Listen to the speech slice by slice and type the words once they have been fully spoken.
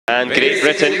And Great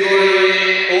Britain,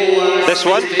 this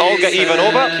one, Olga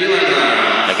Ivanova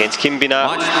against Kimbina.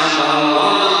 Match number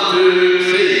 1,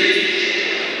 2,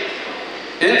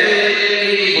 3. In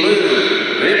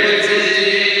blue,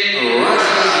 representing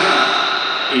Russia,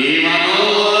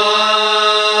 Ivanova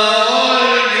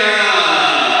Olga.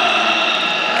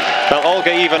 Well,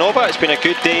 Olga Ivanova, it's been a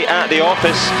good day at the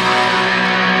office.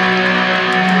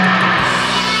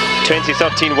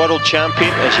 2013 World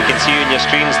Champion, as you can see on your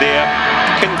screens there.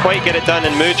 Couldn't quite get it done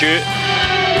in Muju.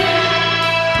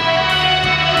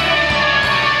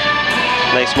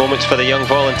 Nice moments for the young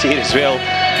volunteer as well.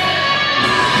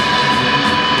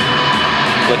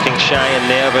 Looking shy and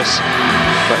nervous,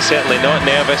 but certainly not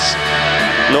nervous.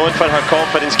 Known for her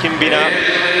confidence, Kimbina.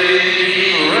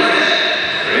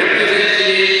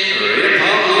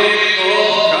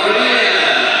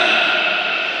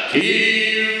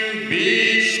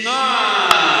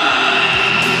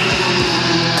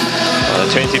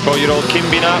 The 24-year-old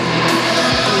Kimbina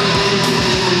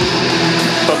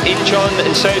from Incheon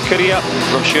in South Korea.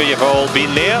 I'm sure you've all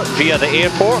been there via the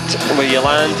airport where you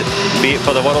land, be it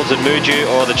for the Worlds in Muju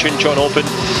or the Chuncheon Open,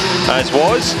 as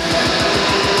was.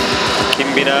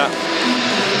 Kimbina,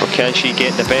 or can she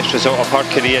get the best result of her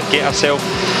career, get herself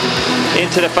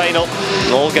into the final?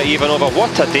 Olga Ivanova,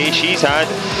 what a day she's had.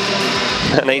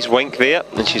 A nice wink there,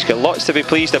 and she's got lots to be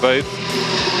pleased about.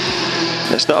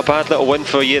 It's not a bad little win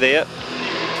for you there.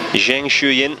 Zheng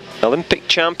Shuyin, Olympic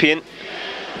champion,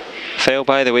 fell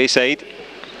by the wayside.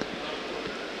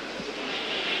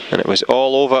 And it was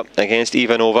all over against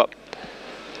Ivanova.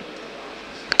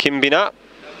 Kimbina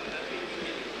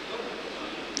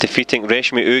defeating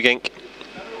Reshmi Ugink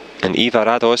and Eva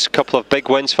Rados. A couple of big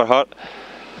wins for her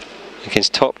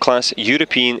against top-class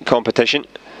European competition.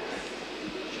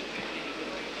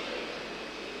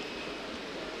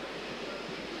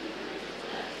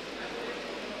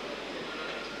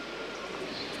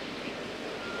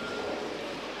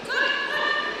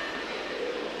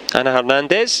 Ana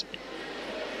Hernandez,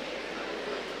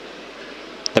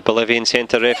 the Bolivian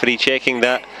centre referee, checking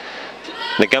that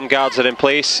the gum guards are in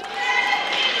place.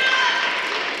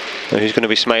 Now who's going to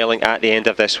be smiling at the end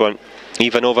of this one?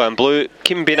 Ivanova in blue,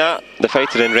 Kimbina, the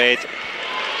fighter in red.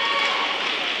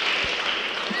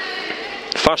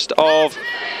 First of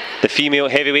the female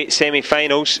heavyweight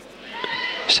semi-finals,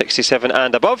 67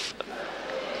 and above.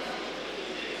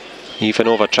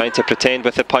 Ivanova trying to pretend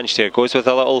with the punch there, goes with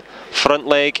a little front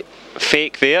leg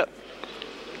fake there.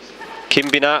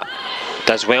 Kimbina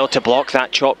does well to block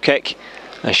that chop kick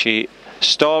as she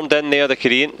stormed in there, the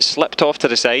Korean, slipped off to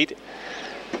the side.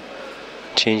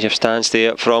 Change of stance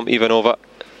there from Ivanova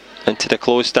into the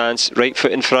closed stance, right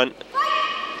foot in front.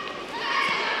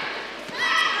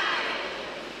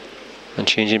 And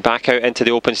changing back out into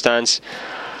the open stance,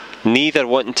 neither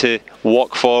wanting to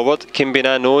walk forward.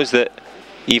 Kimbina knows that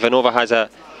Ivanova has an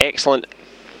excellent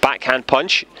backhand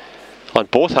punch on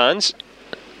both hands.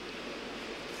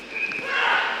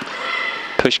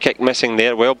 Push kick missing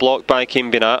there, well blocked by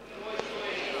Kimbina.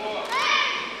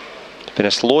 It's been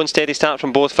a slow and steady start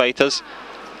from both fighters,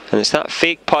 and it's that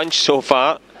fake punch so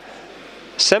far.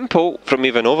 Simple from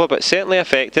Ivanova, but certainly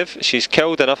effective. She's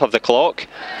killed enough of the clock.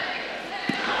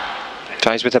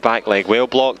 Tries with the back leg, well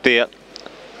blocked there.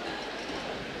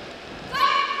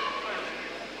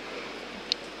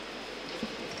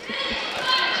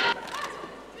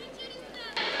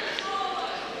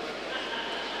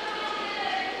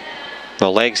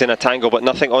 Well, legs in a tangle, but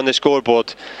nothing on the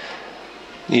scoreboard.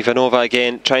 Ivanova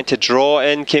again trying to draw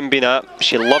in Kimbina.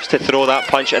 She loves to throw that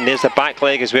punch, and there's the back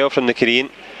leg as well from the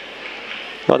Korean.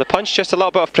 Well, the punch, just a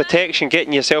little bit of protection,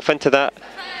 getting yourself into that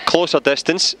closer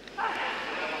distance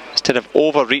instead of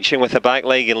overreaching with the back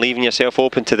leg and leaving yourself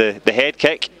open to the head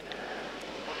kick.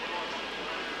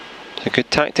 So good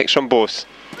tactics from both.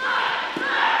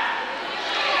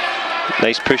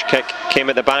 Nice push kick came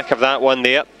at the back of that one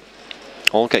there.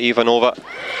 Olga Ivanova.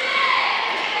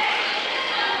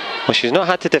 Well, she's not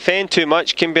had to defend too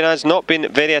much. Kimbina's not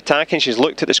been very attacking. She's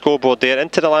looked at the scoreboard there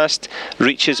into the last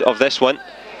reaches of this one.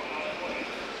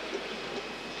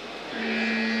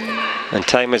 And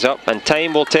time is up, and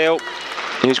time will tell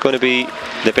who's going to be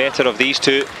the better of these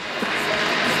two.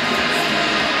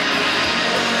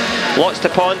 Lots to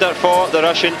ponder for the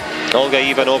Russian, Olga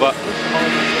Ivanova.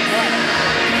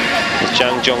 It's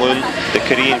Jang Jong-un, the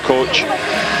Korean coach,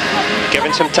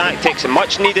 giving some tactics,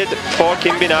 much needed for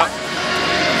Kimbina.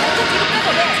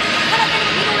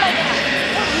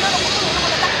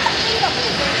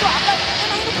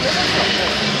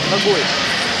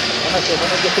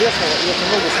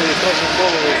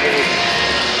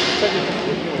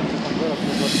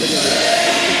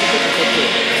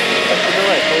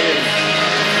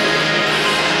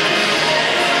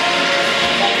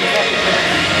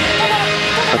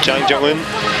 Jang Jung-un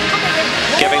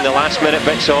giving the last minute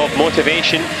bits of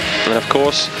motivation and of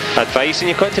course advice, and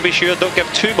you've got to be sure don't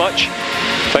give too much.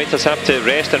 Fighters have to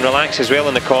rest and relax as well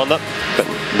in the corner, but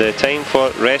the time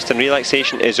for rest and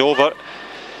relaxation is over.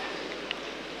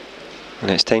 And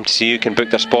it's time to see who can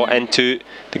book their spot into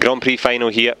the Grand Prix final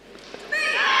here.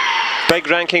 Big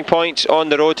ranking points on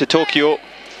the road to Tokyo.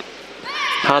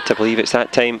 Hard to believe it's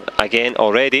that time again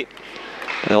already.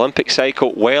 The Olympic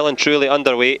cycle well and truly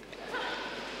underway.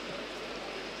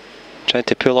 Trying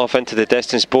to pull off into the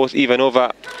distance both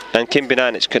Ivanova and Kim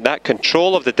Bin-an. It's that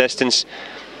control of the distance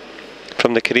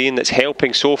from the Korean that's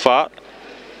helping so far.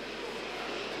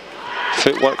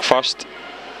 Footwork first,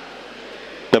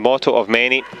 the motto of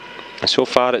many, and so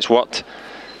far it's worked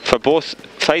for both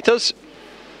fighters.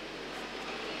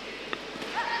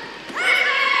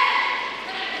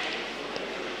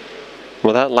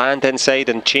 Well, that land inside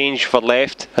and change for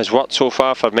left has worked so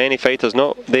far for many fighters,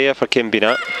 not there for Kim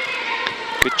Bin-an.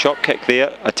 Good chop kick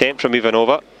there, attempt from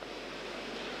Ivanova.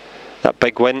 That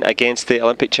big win against the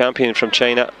Olympic champion from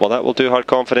China, well, that will do her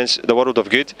confidence the world of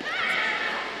good.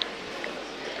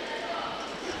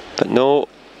 But no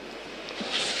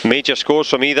major scores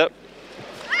from either.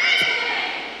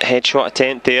 Headshot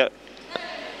attempt there.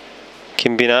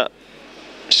 Kim Bin-an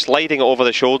sliding it over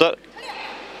the shoulder.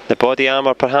 The body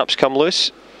armour perhaps come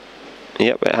loose.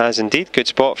 Yep, it has indeed. Good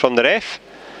spot from the ref.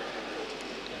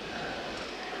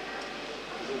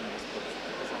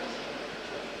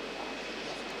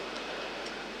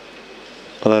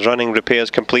 Well, the running repairs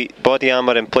complete. Body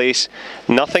armour in place.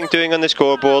 Nothing doing on the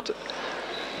scoreboard.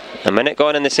 A minute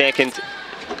gone in the second.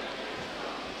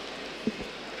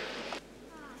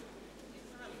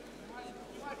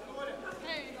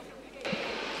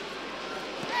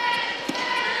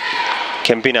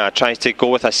 Kim Bin-an tries to go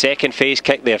with a second face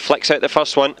kick there, flicks out the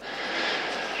first one.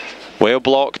 Well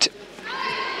blocked.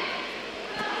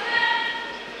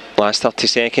 Last 30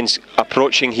 seconds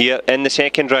approaching here in the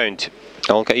second round.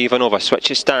 Olga Ivanova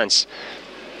switches stance.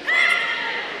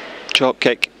 Chop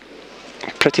kick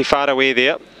pretty far away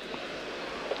there.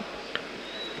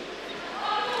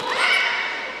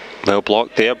 Well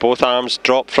blocked there, both arms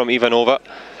dropped from Ivanova.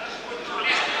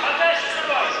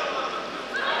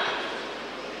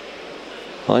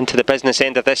 On to the business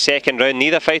end of this second round.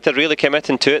 Neither fighter really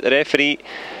committing to it. The referee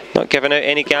not giving out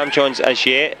any gam-johns as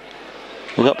yet.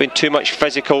 Not been too much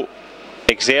physical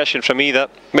exertion from either.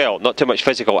 Well, not too much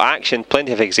physical action,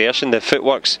 plenty of exertion. The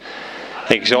footwork's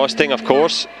exhausting, of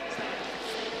course.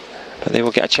 But they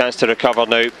will get a chance to recover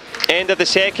now. End of the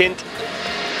second.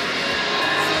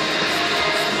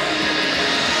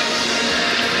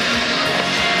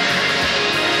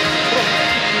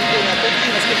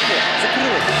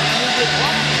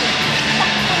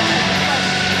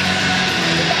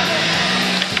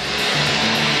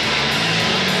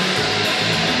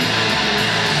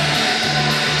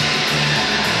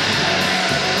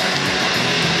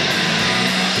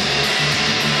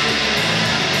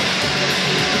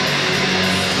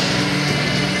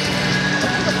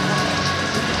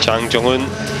 Jang Jung-un,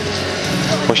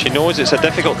 well, she knows it's a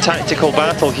difficult tactical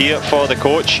battle here for the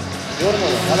coach.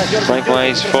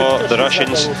 Likewise for the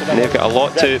Russians, they've got a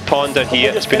lot to ponder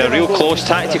here. It's been a real close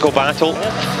tactical battle.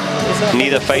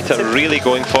 Neither fighter really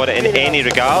going for it in any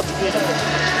regard.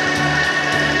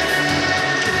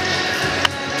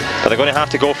 But they're going to have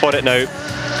to go for it now.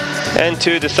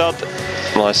 Into the third,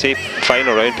 well, I say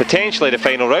final round, potentially the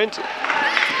final round.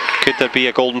 Could there be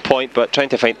a golden point, but trying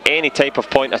to find any type of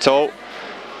point at all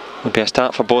would be a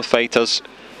start for both fighters.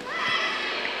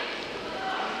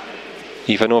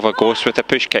 Ivanova goes with a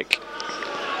push kick.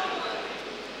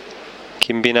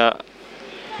 Kim Bin-an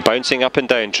bouncing up and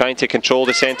down, trying to control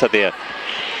the centre there.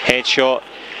 Headshot,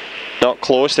 not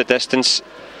close, the distance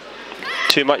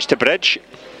too much to bridge.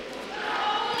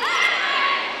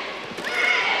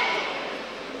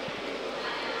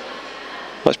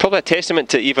 Well, it's probably a testament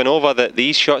to Ivanova that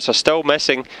these shots are still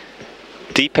missing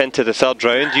deep into the third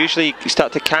round. Usually you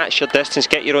start to catch your distance,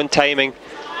 get your own timing.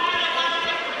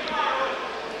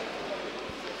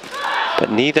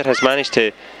 But neither has managed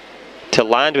to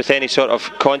land with any sort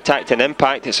of contact and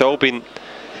impact. It's all been,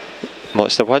 well,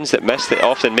 it's the ones that miss that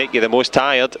often make you the most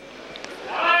tired.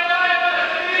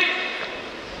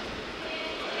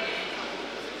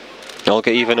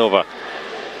 Olga Ivanova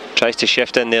tries to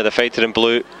shift in there, the fighter in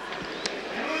blue.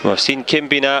 We've seen Kim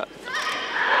Bin-an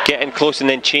getting close and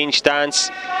then change stance.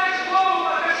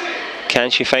 Can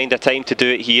she find a time to do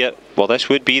it here? Well, this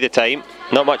would be the time.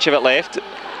 Not much of it left.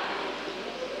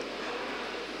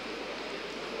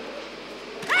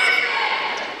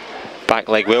 Back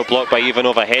leg well blocked by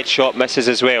Ivanova. Headshot misses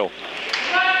as well.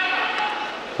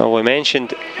 Well, we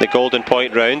mentioned the golden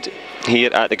point round.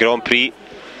 here at the Grand Prix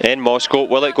in Moscow.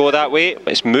 Will it go that way?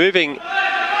 It's moving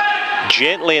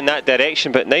gently in that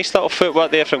direction, but nice little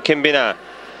footwork there from Kimbina.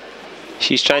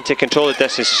 She's trying to control the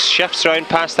distance, shifts round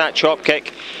past that chop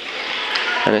kick,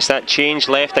 and it's that change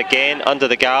left again under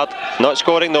the guard. Not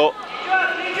scoring though.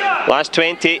 Last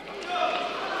 20.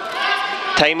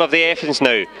 Time of the essence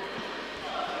now.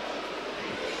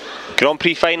 Grand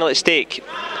Prix final at stake.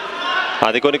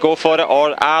 Are they going to go for it,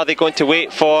 or are they going to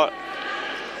wait for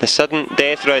the sudden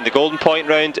death round, the golden point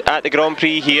round at the Grand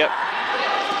Prix here?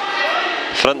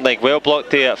 Front leg well blocked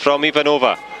there from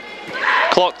Ivanova.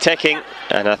 Clock ticking,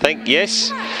 and I think,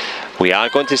 yes, we are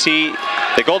going to see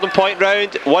the golden point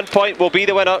round. 1 point will be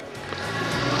the winner.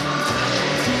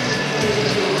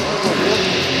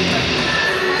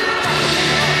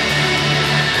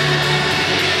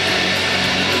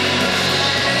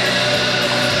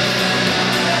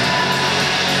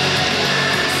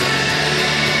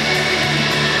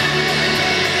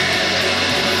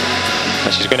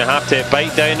 She's going to have to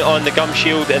bite down on the gum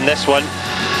shield in this one.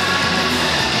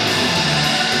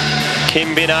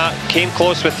 Kimbina came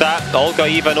close with that. Olga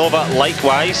Ivanova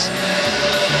likewise.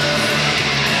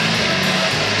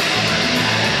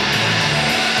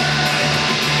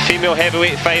 Female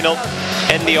heavyweight final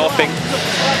in the offing.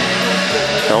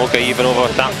 Olga Ivanova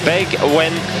with that big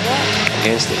win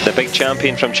against the big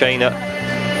champion from China.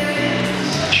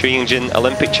 Shuyingjin,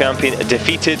 Olympic champion,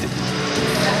 defeated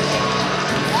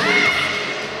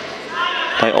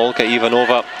by Olga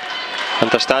Ivanova.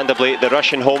 Understandably the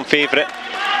Russian home favourite,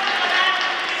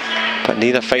 but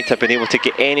neither fighter have been able to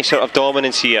get any sort of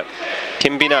dominance here.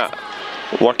 Kimbina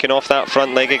working off that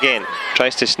front leg again,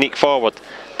 tries to sneak forward.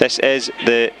 This is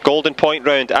the golden point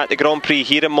round at the Grand Prix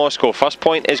here in Moscow. First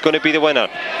point is going to be the winner.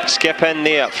 Skip in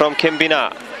there from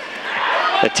Kimbina.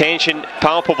 The tension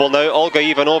palpable now. Olga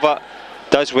Ivanova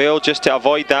does well just to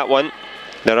avoid that one.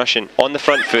 The Russian on the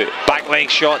front foot. Back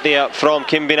leg shot there from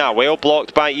Kimbina. Well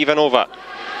blocked by Ivanova.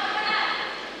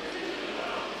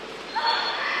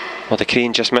 Well, the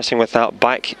Korean just missing with that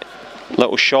back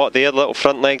little shot there. Little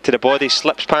front leg to the body.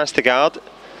 Slips past the guard.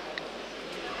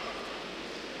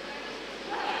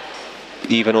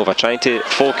 Ivanova trying to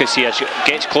focus here. She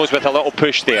gets close with a little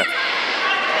push there.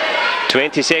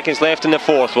 20 seconds left in the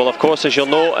fourth. Well, of course, as you'll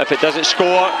know, if it doesn't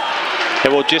score, it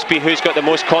will just be who's got the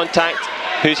most contact,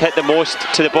 who's hit the most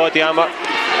to the body armour.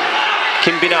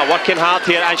 Kimbina working hard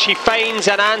here, and she finds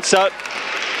an answer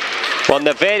on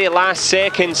the very last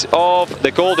seconds of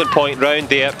the golden point round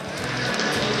there.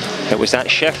 It was that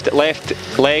shift left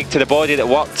leg to the body that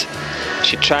worked.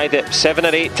 She tried it 7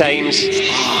 or 8 times.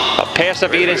 Her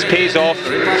perseverance pays off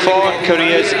for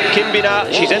Korea's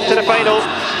Kimbina. She's into the final.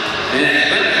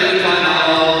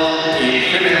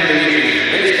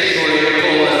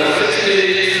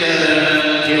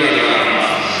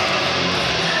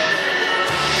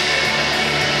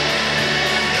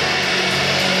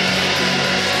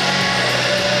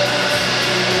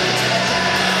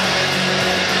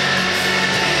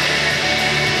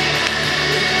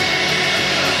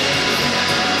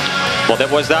 Well, there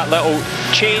was that little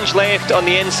change left on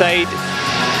the inside,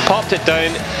 popped it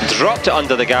down, dropped it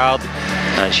under the guard,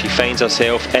 and she finds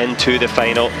herself into the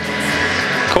final.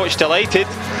 Coach delighted,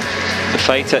 the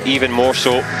fighter even more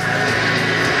so.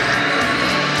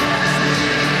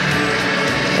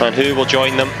 And who will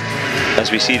join them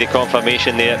as we see the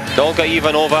confirmation there? Olga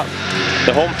Ivanova,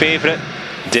 the home favourite,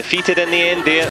 defeated in the end there.